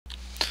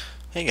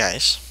Hey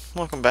guys,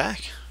 welcome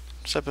back.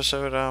 This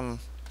episode, I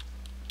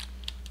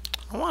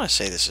want to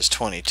say this is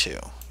 22.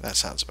 That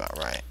sounds about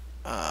right.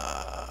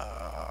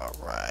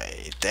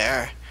 Right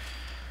there.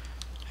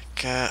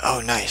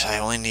 Oh, nice. I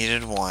only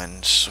needed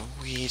one.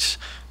 Sweet.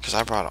 Because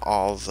I brought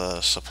all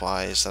the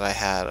supplies that I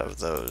had of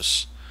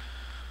those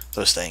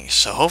things.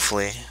 So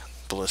hopefully,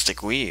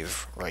 ballistic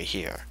weave right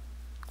here.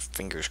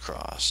 Fingers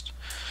crossed.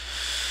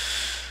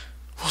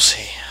 We'll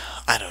see.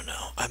 I don't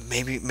know.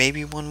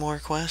 Maybe one more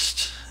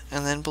quest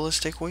and then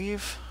ballistic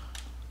weave.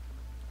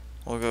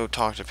 We'll go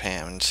talk to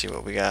Pam and see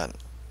what we got.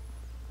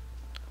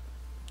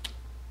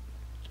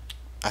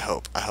 I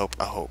hope.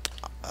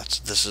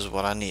 This is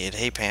what I need.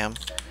 Hey Pam,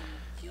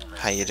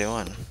 how you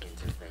doing?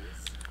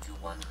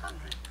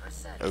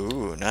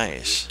 Ooh,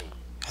 nice.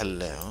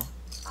 Hello.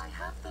 I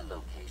have the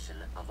location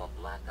of a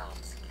Black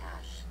Ops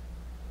cache.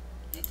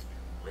 It,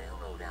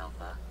 Railroad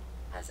Alpha,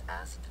 has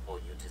asked for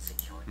you to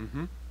secure.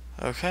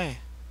 Okay.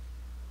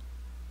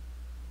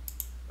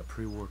 A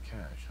pre-war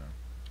cache, huh?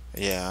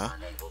 Yeah.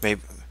 The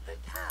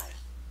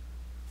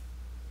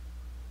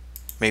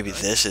Maybe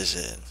cache. this is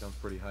it. Sounds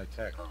pretty high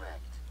tech.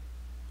 Correct.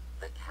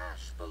 The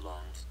cache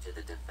belonged to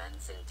the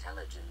Defense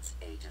Intelligence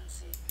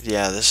Agency.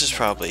 Yeah, this is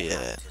probably You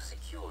have it. to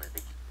secure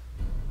the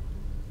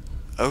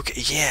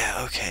Okay.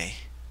 Yeah. Okay.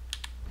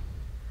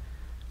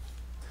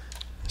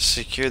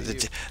 Secure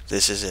the.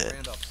 This is it.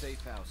 Randolph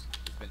safe house has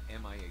been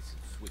MIA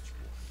since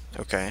switchboard.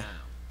 Okay. Now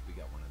we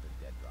got one of the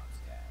dead drops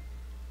tagged.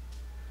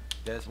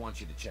 Des wants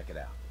you to check it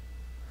out.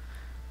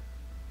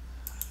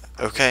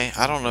 Okay.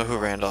 I don't know who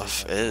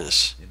Randolph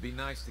is. It'd be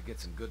nice to get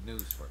some good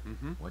news for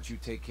you. Once you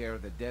take care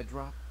of the dead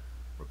drop,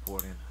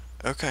 report in.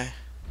 Okay.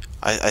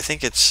 I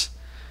think it's.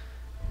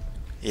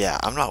 Yeah,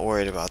 I'm not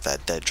worried about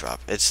that dead drop.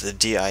 It's the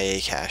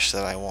DIA cache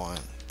that I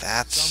want.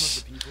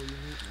 That's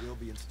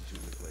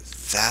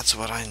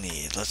what I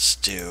need. Let's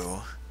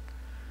do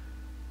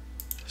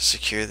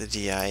secure the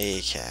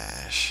DIA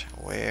cache.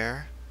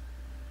 Where?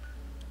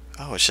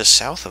 Oh, it's just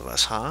south of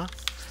us, huh?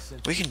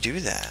 We can do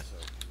that.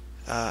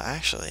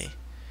 Actually,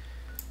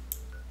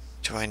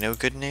 do I know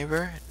Good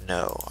Neighbor?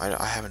 No,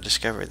 I haven't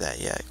discovered that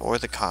yet. Or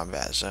the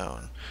combat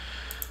zone.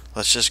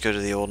 Let's just go to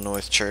the Old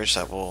North Church.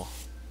 That will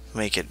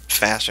make it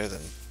faster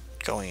than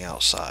going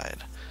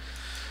outside.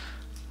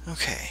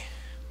 Okay.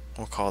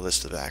 We'll call this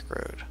the back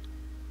road.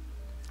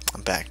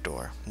 Back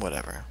door.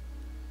 Whatever.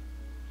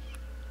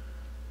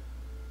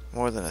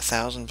 More than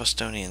 1,000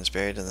 Bostonians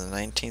buried in the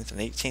 19th and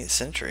 18th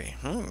century.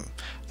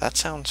 That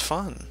sounds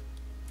fun.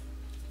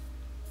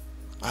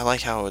 I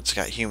like how it's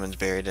got humans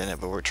buried in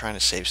it, but we're trying to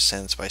save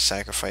sense by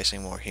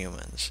sacrificing more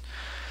humans.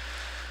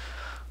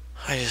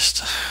 I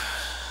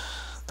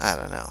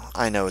don't know.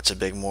 I know it's a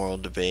big moral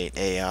debate.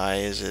 AI,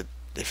 is it,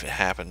 if it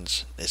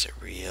happens, is it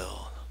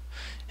real?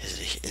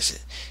 Is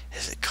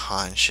it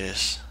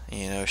conscious?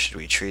 You know, should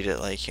we treat it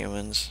like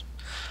humans?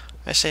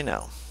 I say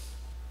no.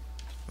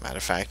 Matter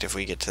of fact, if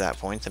we get to that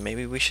point, then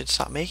maybe we should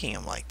stop making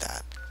them like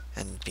that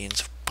and being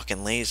so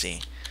fucking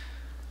lazy.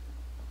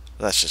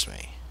 That's just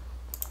me.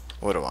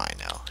 What do I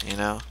know, you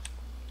know?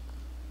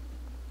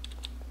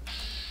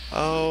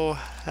 Oh,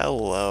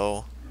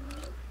 hello.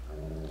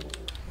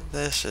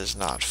 This is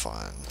not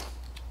fun.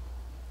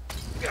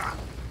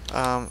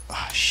 Oh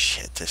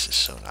shit, this is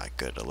so not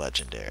good, a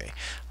legendary.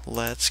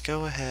 Let's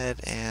go ahead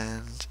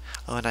and...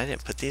 Oh, and I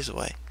didn't put these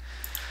away.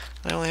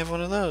 I only have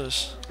one of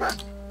those.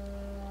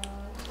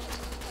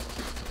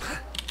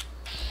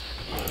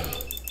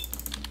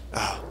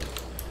 Oh.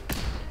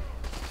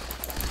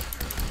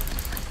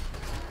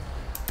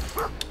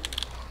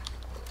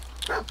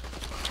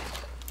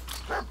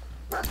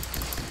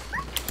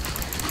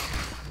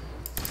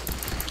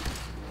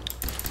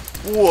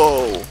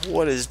 Whoa,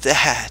 what is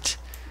that?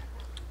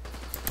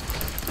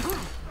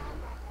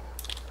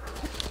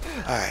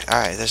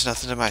 Alright, there's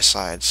nothing to my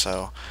side,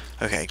 so...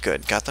 Okay,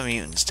 good. Got the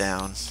mutants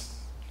down.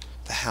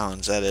 The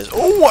hounds, that is.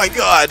 Oh my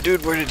god,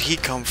 dude, where did he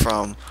come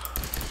from?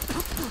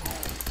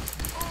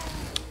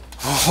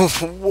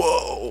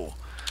 Whoa!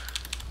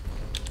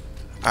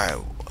 Alright,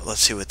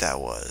 let's see what that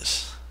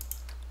was.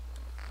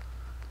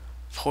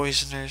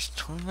 Poisoners...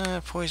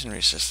 poison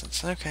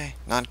resistance. Okay,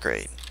 not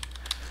great.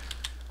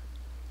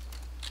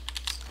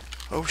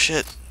 Oh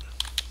shit.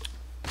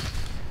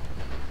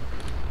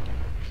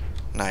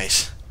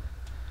 Nice.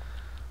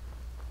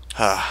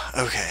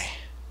 Okay.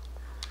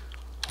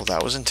 Well,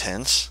 that was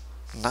intense.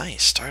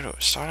 Nice. Start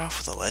off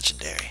with a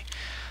legendary.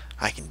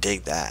 I can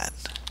dig that.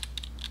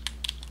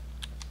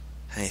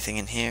 Anything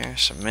in here?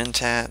 Some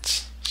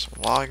mentats,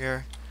 some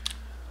lager.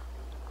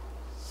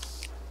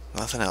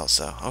 Nothing else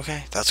though.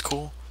 Okay, that's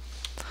cool.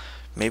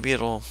 Maybe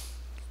it'll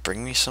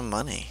bring me some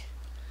money.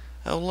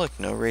 Oh look,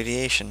 no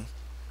radiation.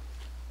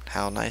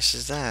 How nice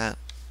is that?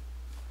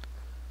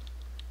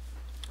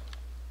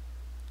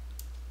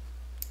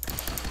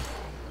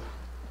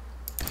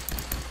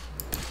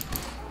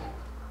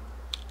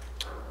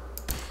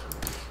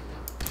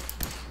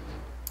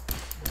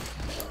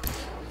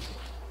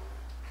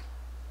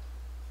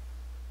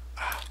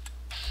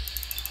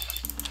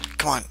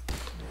 Come on.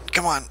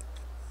 Come on.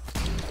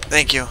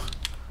 Thank you.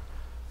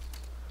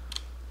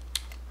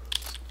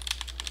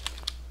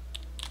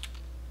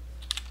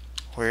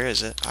 Where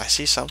is it? I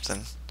see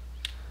something.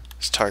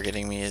 It's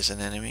targeting me as an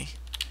enemy.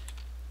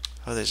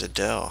 Oh, there's a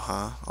doe,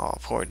 huh? Oh,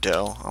 poor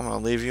doe. I'm gonna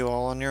leave you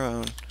all on your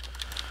own.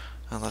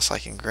 Unless I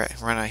can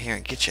run out here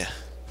and get you.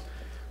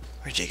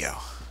 Where'd you go?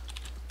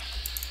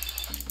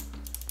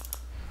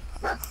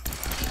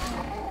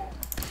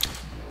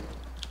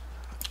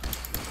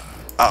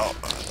 Oh,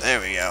 there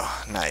we go.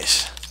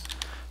 Nice.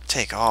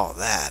 Take all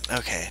that.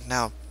 Okay,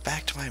 now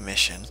back to my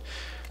mission,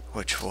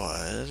 which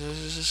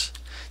was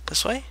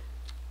this way?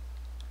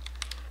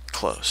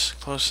 Close.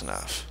 Close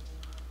enough.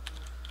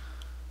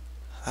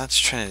 That's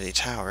Trinity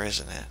Tower,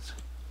 isn't it?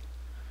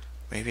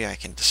 Maybe I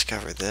can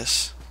discover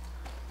this.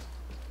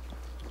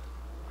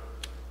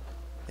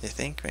 You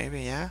think?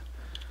 Maybe, yeah?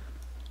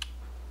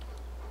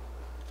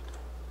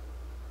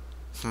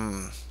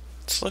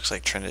 This looks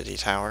like Trinity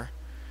Tower.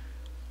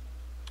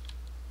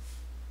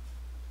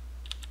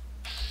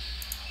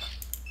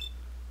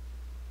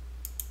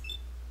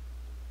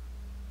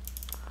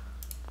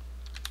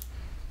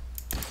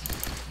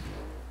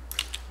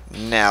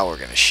 Now we're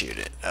gonna shoot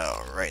it.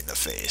 Oh, right in the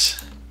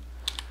face.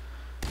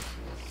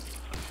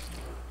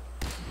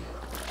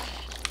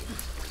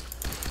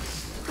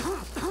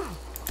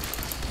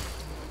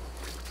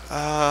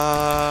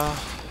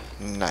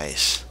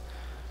 Nice.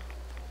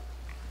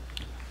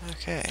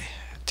 Okay.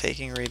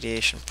 Taking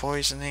radiation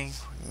poisoning.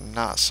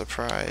 Not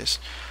surprised.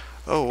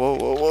 Oh, whoa,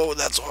 whoa, whoa.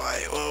 That's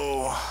why.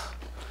 Whoa.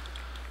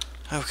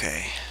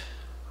 Okay.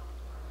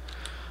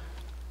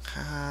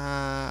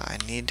 I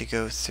need to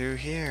go through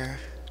here.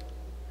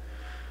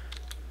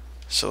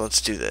 So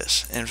let's do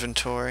this.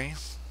 Inventory.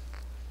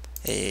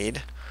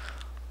 Aid.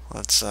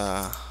 Let's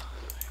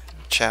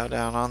chow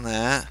down on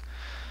that.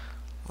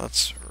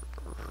 Let's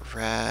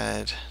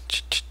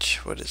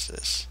what is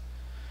this?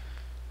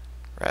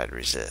 Rad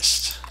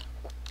resist.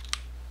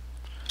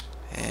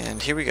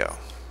 And here we go.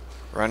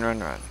 Run, run,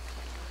 run.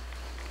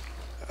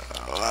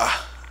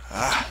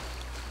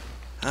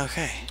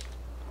 Okay.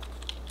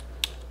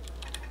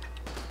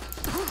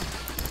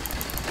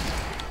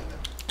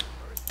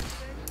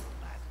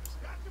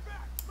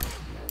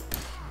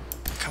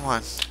 Come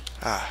on.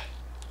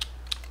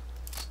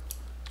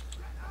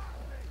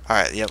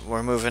 Alright, yep,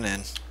 we're moving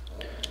in.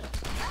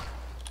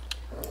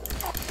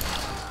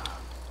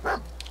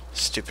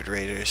 Stupid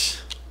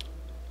raiders.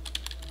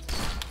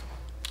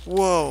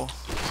 Whoa.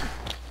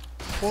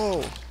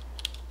 Whoa.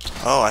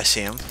 Oh, I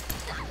see him.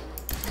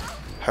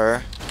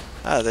 Her.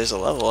 Oh, there's a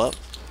level up.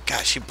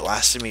 God, she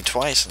blasted me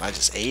twice and I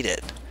just ate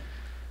it.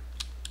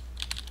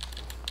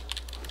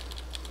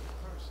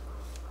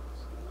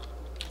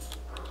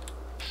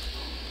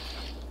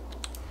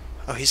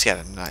 Oh, he's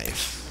got a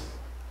knife.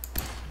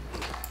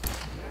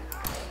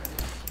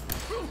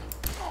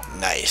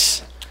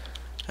 Nice.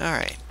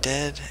 Alright,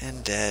 dead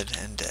and dead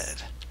and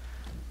dead.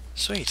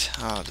 Sweet.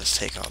 I'll just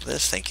take all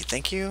this. Thank you,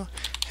 thank you.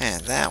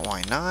 And that,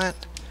 why not?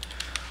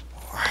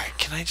 Alright,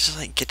 can I just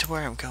like get to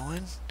where I'm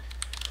going?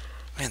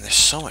 Man, there's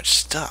so much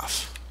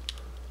stuff.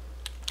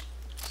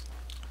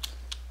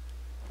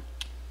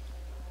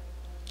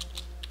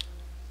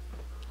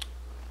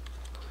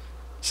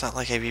 It's not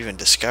like I've even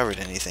discovered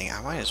anything.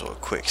 I might as well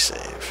quick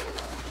save.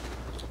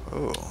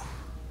 Ooh.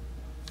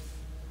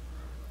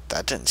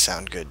 That didn't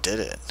sound good, did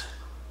it?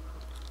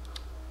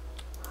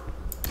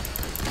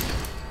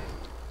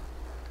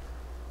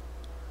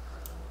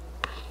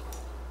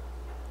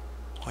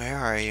 Where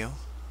are you?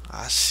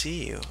 I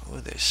see you.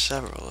 Oh, there's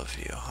several of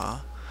you,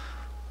 huh?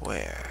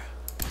 Where?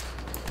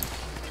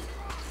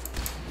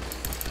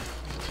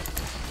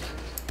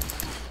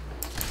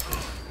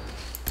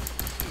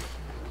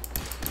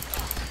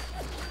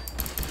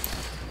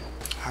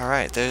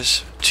 Alright,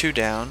 there's 2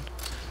 down.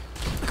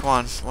 Come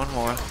on, one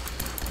more.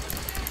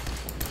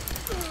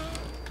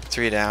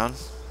 3 down.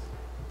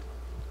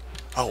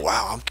 Oh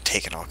wow, I'm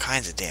taking all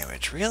kinds of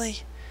damage. Really?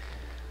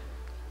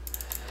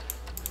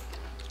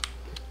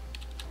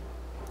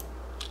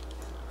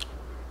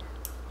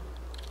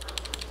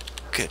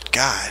 Good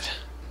God.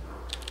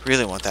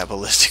 Really want that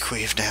ballistic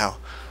weave now.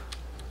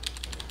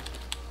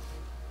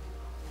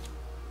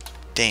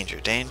 Danger,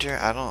 danger.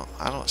 I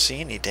don't see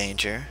any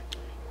danger.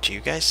 Do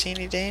you guys see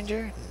any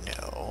danger?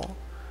 No.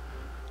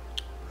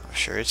 I'm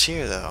sure it's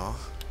here though.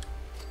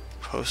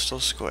 Postal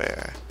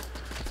Square.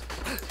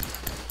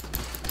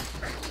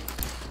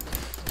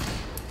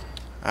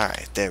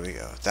 Alright, there we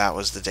go. That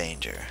was the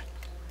danger.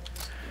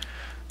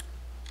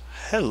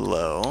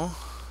 Hello.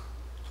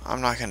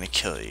 I'm not going to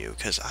kill you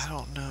because I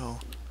don't know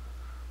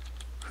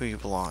who you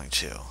belong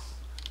to.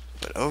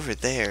 But over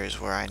there is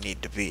where I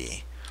need to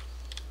be.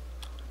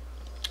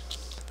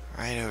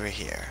 Right over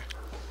here.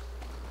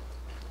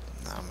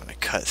 Now I'm going to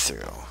cut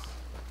through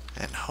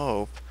and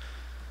hope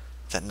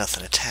that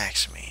nothing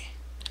attacks me.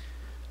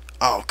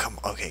 Oh, come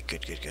on. Okay,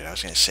 good, good, good. I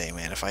was going to say,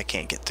 man, if I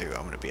can't get through,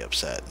 I'm going to be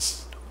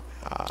upset.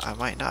 I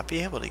might not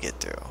be able to get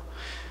through.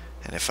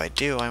 And if I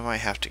do, I might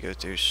have to go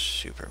through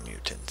super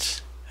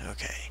mutants.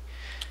 Okay.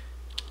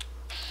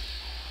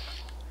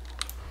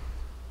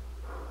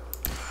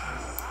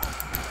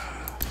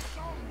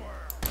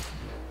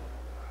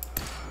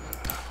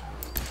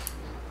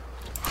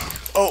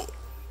 Oh!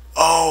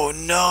 Oh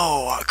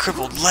no, a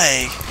crippled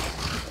leg.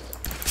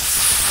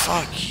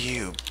 Fuck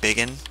you,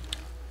 biggin.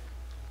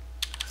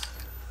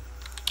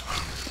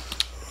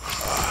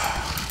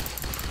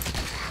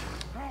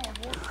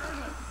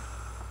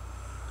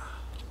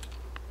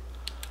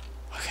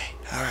 Okay,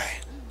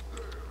 alright.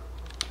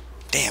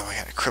 Damn, I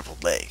got a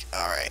crippled leg.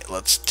 Alright,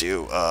 let's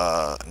do,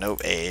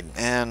 nope, aid.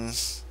 And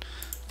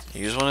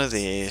use one of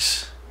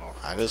these.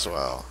 Might as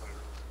well.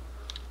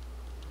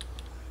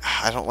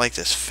 I don't like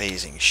this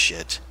phasing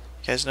shit.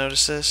 You guys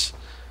notice this?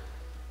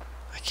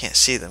 I can't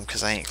see them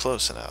because I ain't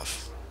close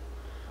enough.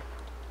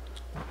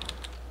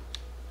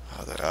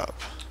 Oh, they're up.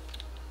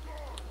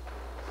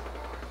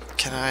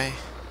 Can I?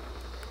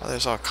 Oh,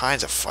 there's all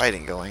kinds of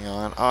fighting going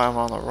on. Oh, I'm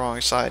on the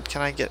wrong side.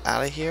 Can I get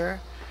out of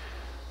here?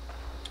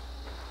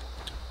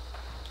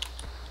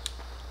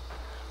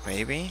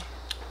 Maybe?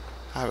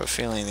 I have a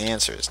feeling the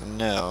answer is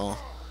no.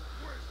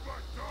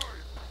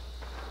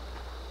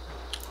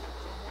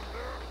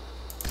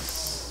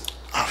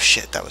 Oh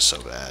shit, that was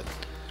so bad.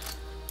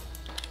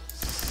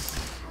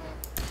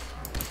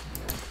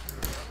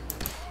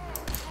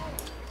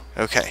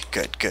 Okay,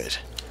 good, good.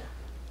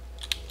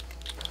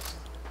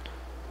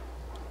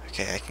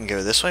 Okay, I can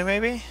go this way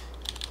maybe?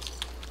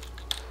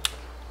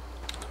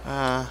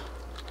 Yeah,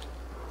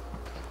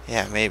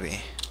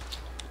 maybe.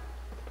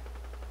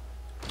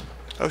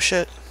 Oh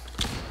shit.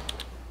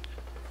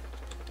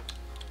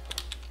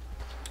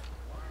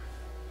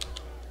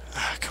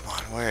 Ah, come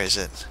on, where is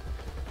it?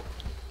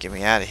 Get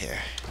me out of here.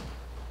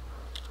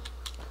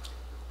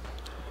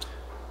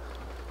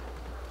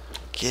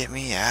 Get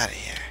me out of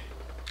here.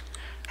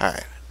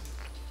 Alright.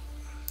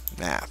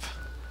 Map.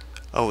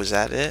 Oh, was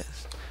that it?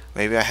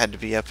 Maybe I had to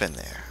be up in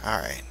there.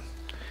 Alright.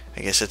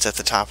 I guess it's at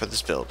the top of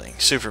this building.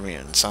 Super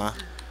mutants, huh?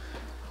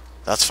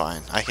 That's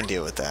fine. I can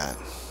deal with that.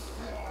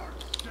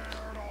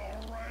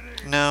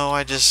 No,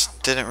 I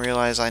just didn't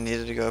realize I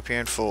needed to go up here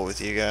and fool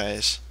with you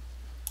guys.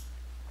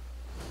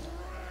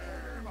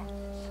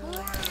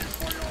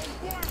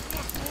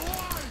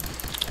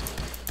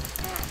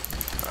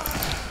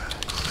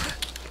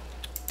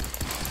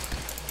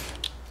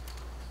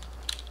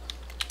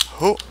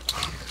 Oh!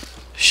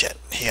 Shit,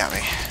 he got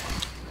me.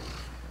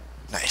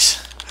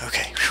 Nice.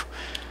 Okay.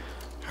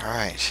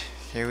 Alright,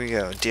 here we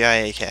go.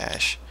 DIA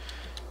cache.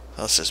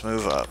 Let's just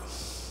move up.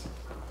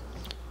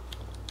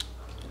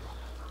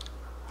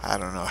 I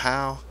don't know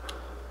how.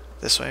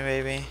 This way,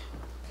 maybe?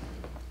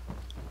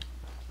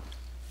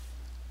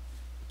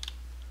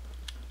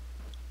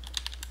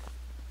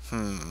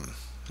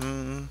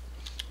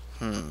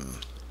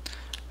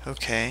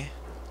 Okay.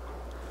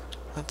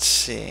 Let's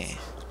see.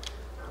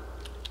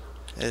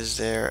 Is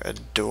there a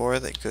door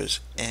that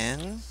goes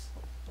in?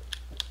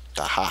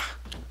 Aha.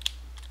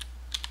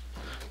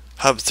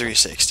 Hub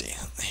 360.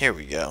 Here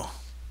we go.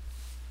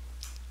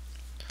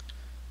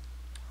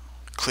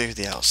 Clear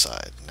the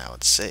outside. Now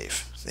it's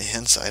safe. The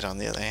inside, on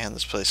the other hand,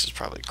 this place is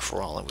probably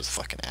crawling with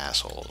fucking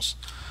assholes.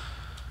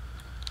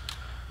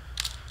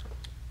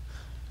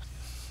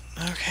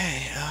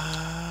 Okay,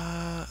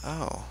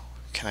 oh.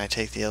 Can I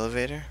take the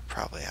elevator?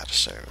 Probably out of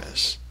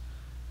service.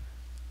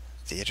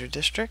 Theater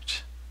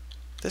district?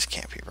 This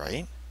can't be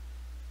right.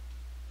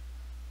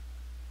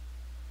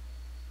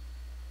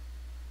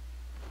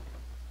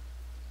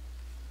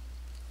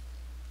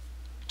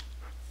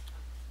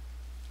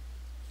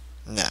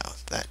 No,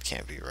 that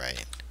can't be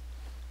right.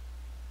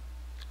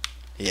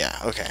 Yeah,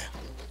 okay.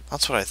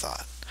 That's what I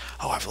thought.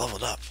 Oh, I've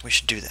leveled up. We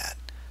should do that.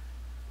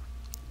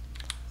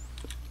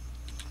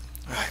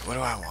 Alright, what do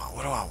I want?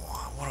 What do I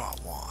want? What do I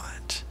want?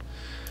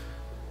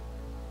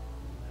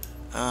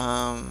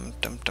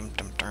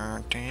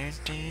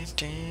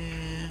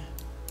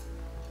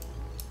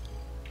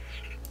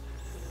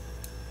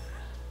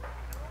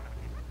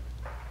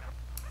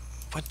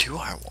 What do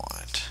I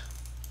want?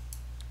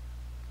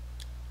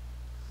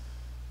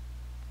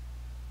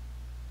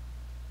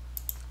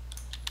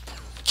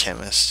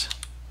 Chemist.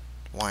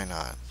 Why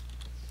not?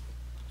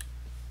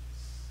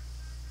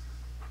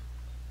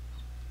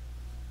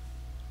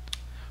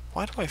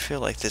 Why do I feel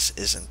like this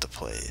isn't the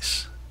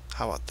place?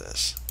 How about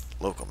this?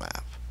 Local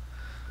map.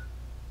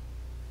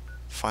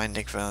 Find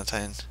Nick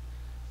Valentine.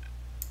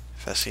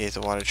 Investigate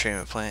the water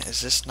treatment plant. Is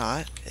this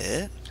not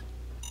it?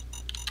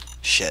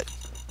 Shit.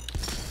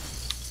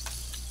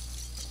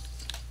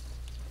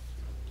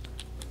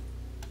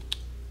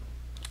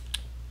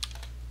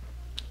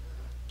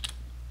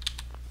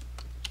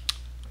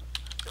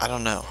 I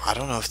don't know. I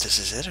don't know if this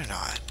is it or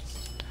not.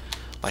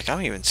 Like,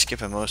 I'm even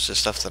skipping most of the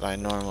stuff that I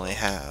normally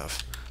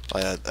have.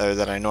 Or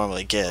that I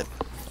normally get.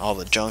 All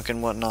the junk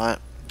and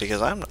whatnot.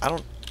 Because I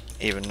don't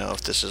even know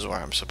if this is where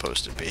I'm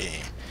supposed to be.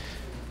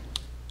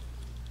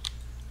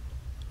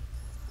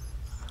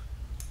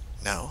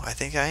 No, I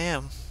think I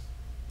am.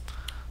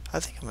 I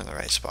think I'm in the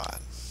right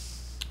spot.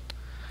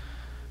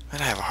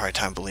 And I have a hard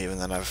time believing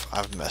that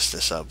I've messed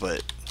this up,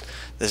 but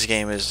this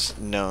game is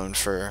known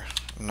for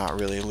not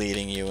really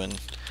leading you in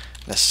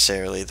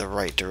necessarily the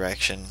right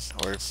direction,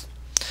 or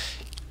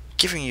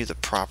giving you the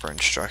proper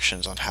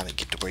instructions on how to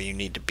get to where you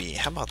need to be.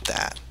 How about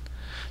that?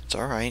 It's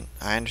alright,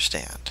 I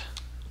understand.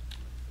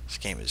 This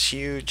game is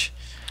huge.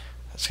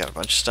 It's got a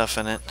bunch of stuff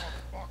in it.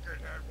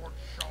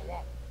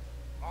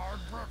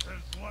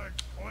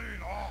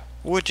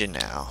 Would you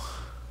now?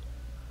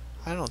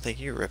 I don't think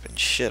you're ripping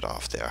shit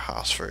off there,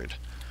 Hosford.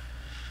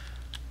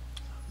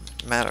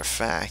 Matter of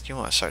fact, you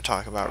want to start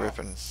talking about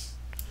ripping...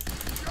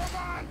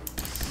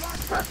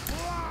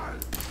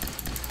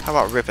 How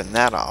about ripping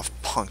that off,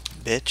 punk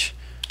bitch?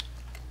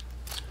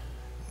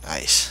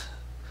 Nice.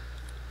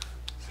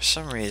 For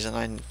some reason,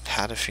 I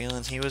had a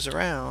feeling he was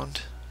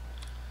around.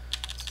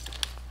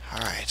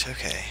 Alright,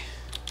 okay.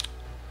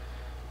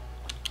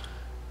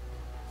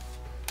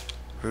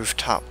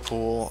 Rooftop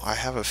pool. I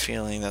have a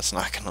feeling that's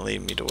not going to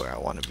lead me to where I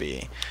want to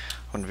be.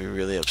 I'm going to be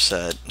really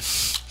upset.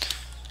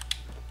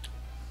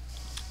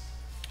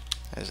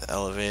 There's an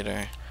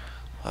elevator.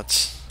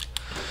 Let's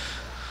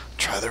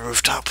try the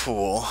rooftop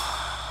pool.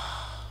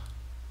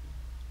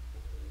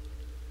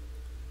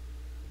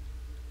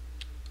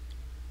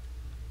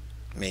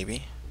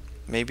 Maybe.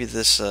 Maybe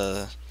this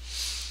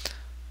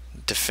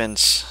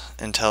Defense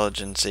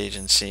Intelligence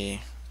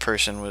Agency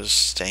person was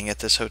staying at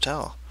this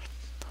hotel.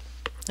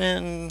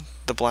 And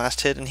the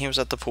blast hit and he was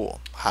at the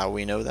pool. How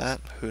we know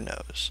that? Who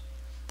knows?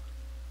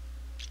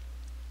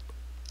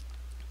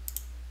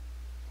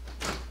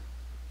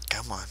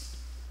 Come on.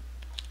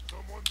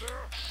 Someone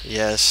there?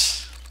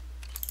 Yes.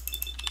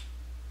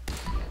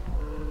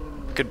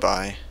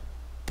 Goodbye.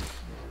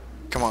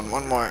 Come on,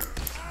 one more.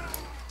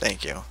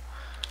 Thank you.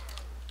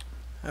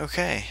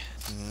 Okay.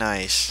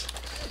 Nice.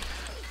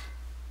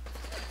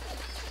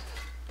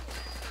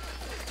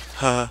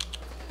 Huh.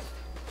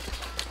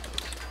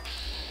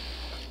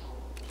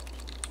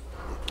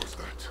 What was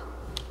that?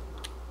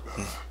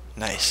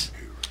 Nice.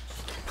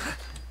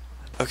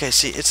 Okay,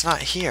 see, it's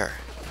not here.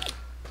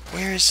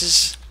 Where is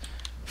his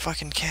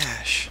fucking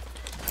cash?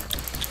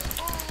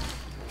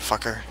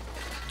 Fucker.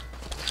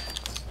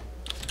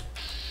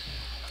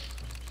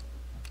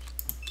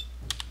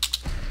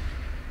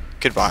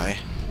 Goodbye.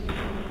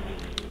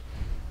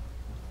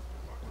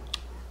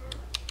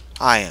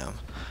 I am.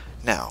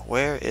 Now,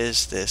 where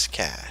is this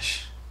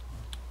cash?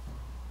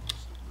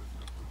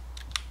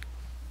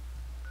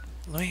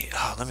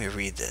 Let me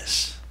read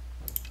this.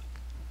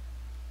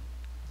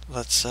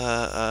 Let's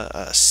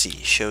see.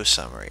 Show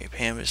summary.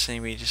 Pam is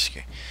saying me just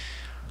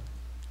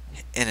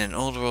in an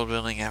old world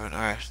building.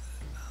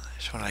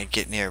 Just when I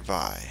get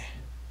nearby.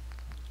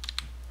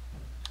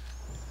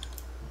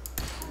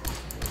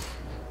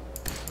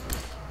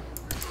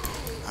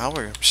 Well,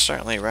 we're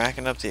certainly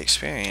racking up the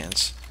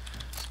experience.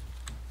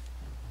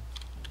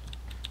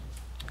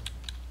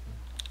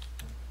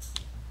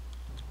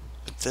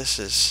 But this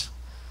is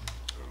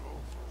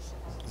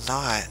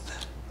not...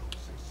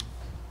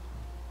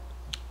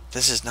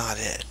 This is not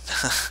it.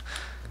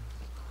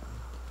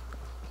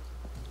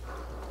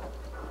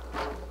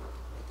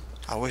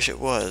 I wish it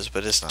was,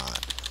 but it's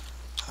not.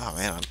 Oh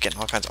man, I'm getting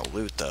all kinds of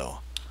loot though.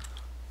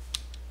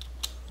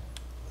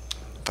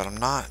 But I'm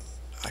not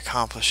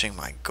accomplishing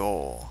my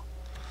goal.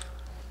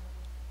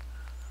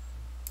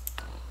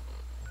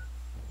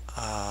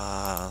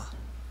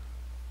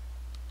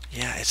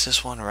 Yeah, it's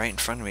this one right in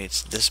front of me.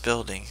 It's this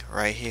building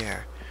right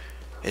here.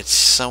 It's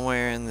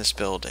somewhere in this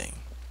building.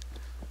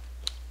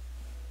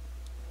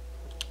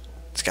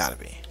 It's gotta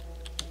be.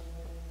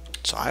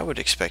 So I would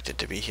expect it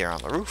to be here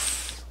on the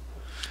roof.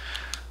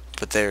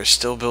 But there's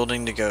still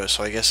building to go,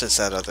 so I guess it's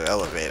that other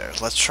elevator.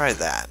 Let's try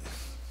that.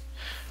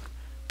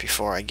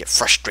 Before I get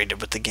frustrated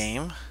with the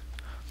game.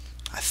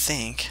 I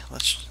think,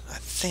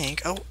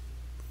 oh,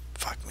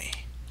 fuck me.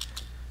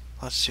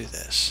 Let's do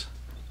this.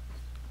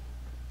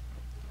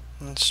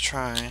 Let's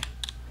try.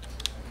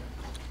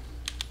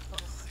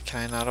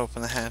 Can I not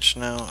open the hatch?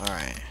 No?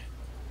 Alright.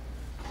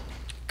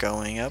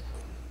 Going up.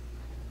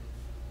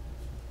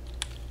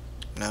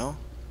 No?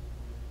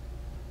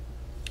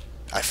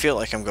 I feel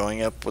like I'm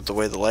going up with the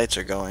way the lights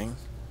are going.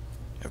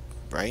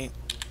 Right?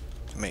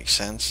 It makes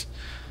sense.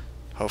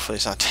 Hopefully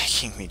it's not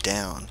taking me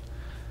down.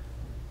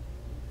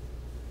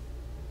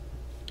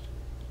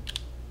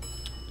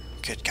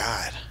 Good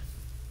God.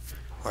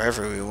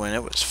 Wherever we went,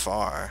 it was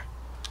far.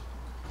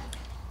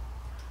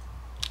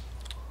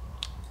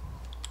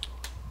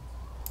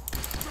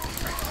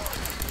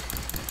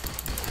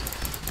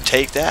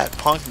 Take that,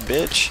 punk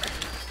bitch.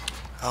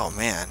 Oh,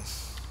 man.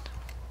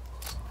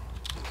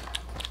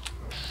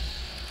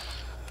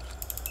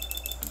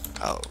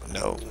 Oh,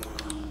 no.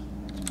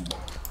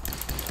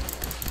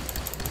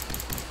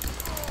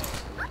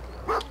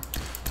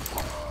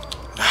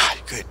 Ah,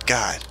 good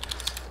God.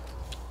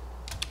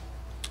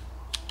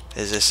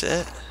 Is this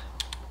it?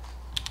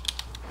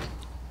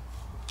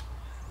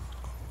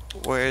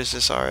 Where is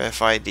this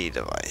RFID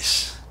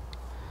device?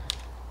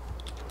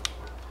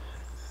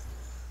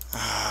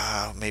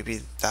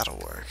 Maybe that'll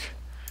work.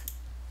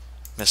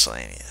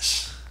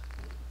 Miscellaneous.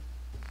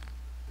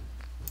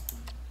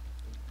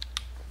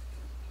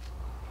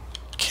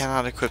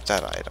 Cannot equip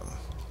that item.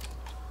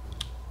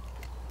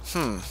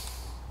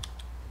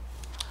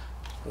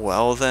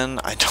 Well then,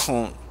 I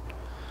don't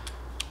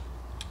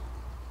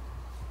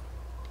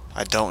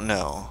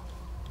know.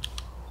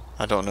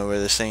 I don't know where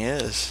this thing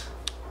is.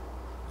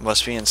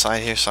 Must be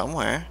inside here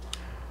somewhere.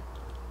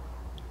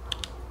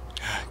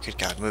 Good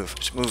God, move.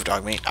 Just move,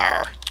 dog meat.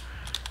 Arr.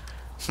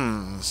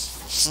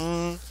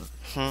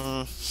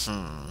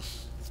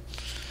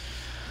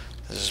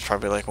 This is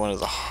probably like one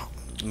of the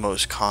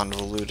most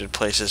convoluted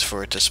places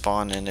for it to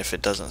spawn in if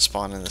it doesn't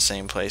spawn in the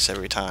same place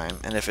every time.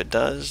 And if it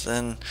does,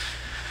 then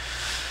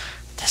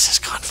this is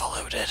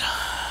convoluted.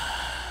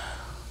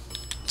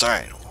 It's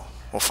alright.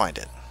 We'll find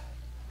it.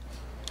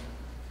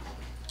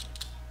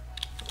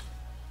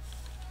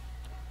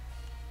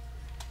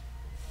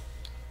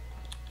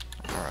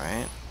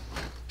 Alright.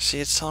 See,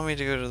 it's telling me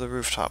to go to the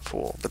rooftop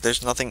pool, but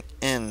there's nothing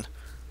in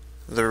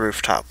the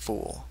rooftop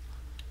pool.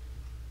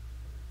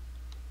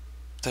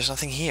 There's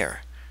nothing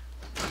here.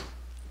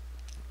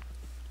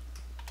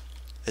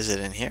 Is it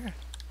in here?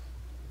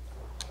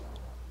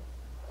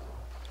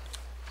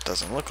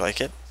 Doesn't look like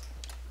it.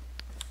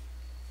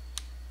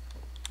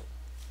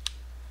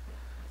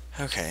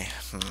 Okay.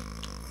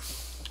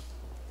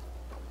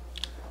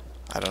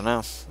 I don't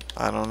know.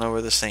 I don't know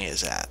where this thing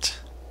is at.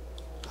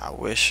 I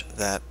wish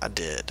that I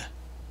did.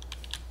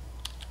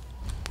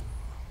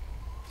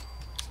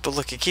 But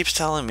look, it keeps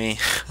telling me.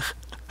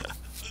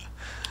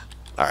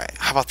 Alright,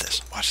 how about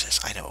this? Watch this.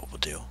 I know what we'll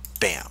do.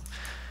 Bam.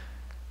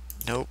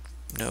 Nope.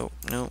 Nope.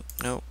 Nope.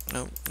 Nope.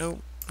 Nope.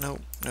 Nope.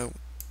 Nope. Nope.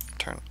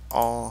 Turn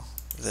all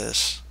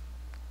this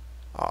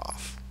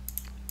off.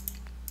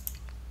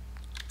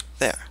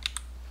 There.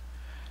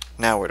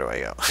 Now where do I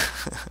go?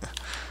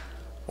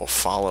 We'll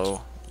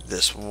follow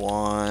this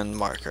one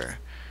marker.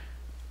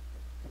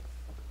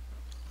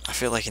 I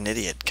feel like an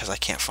idiot because I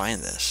can't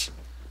find this.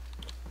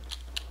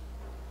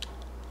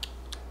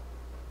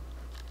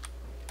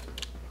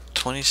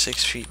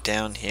 "26 feet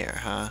down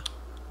here, huh?"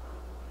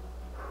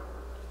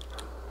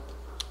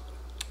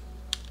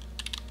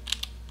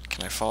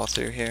 Can I fall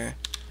through here?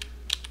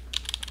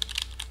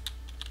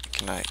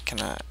 Can I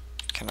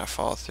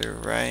fall through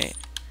right?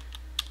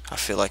 I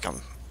feel like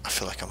I'm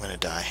gonna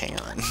die. Hang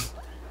on.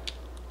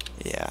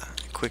 Yeah,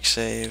 quick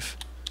save.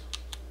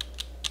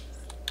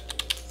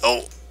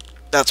 Oh,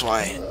 that's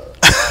why.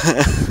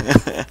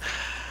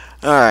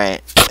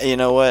 Alright, you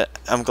know what?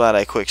 I'm glad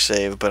I quick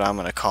saved, but I'm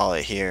gonna call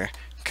it here.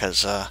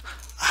 Because, I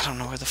don't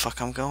know where the fuck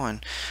I'm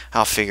going.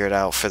 I'll figure it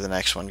out for the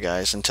next one,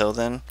 guys. Until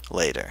then,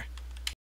 later.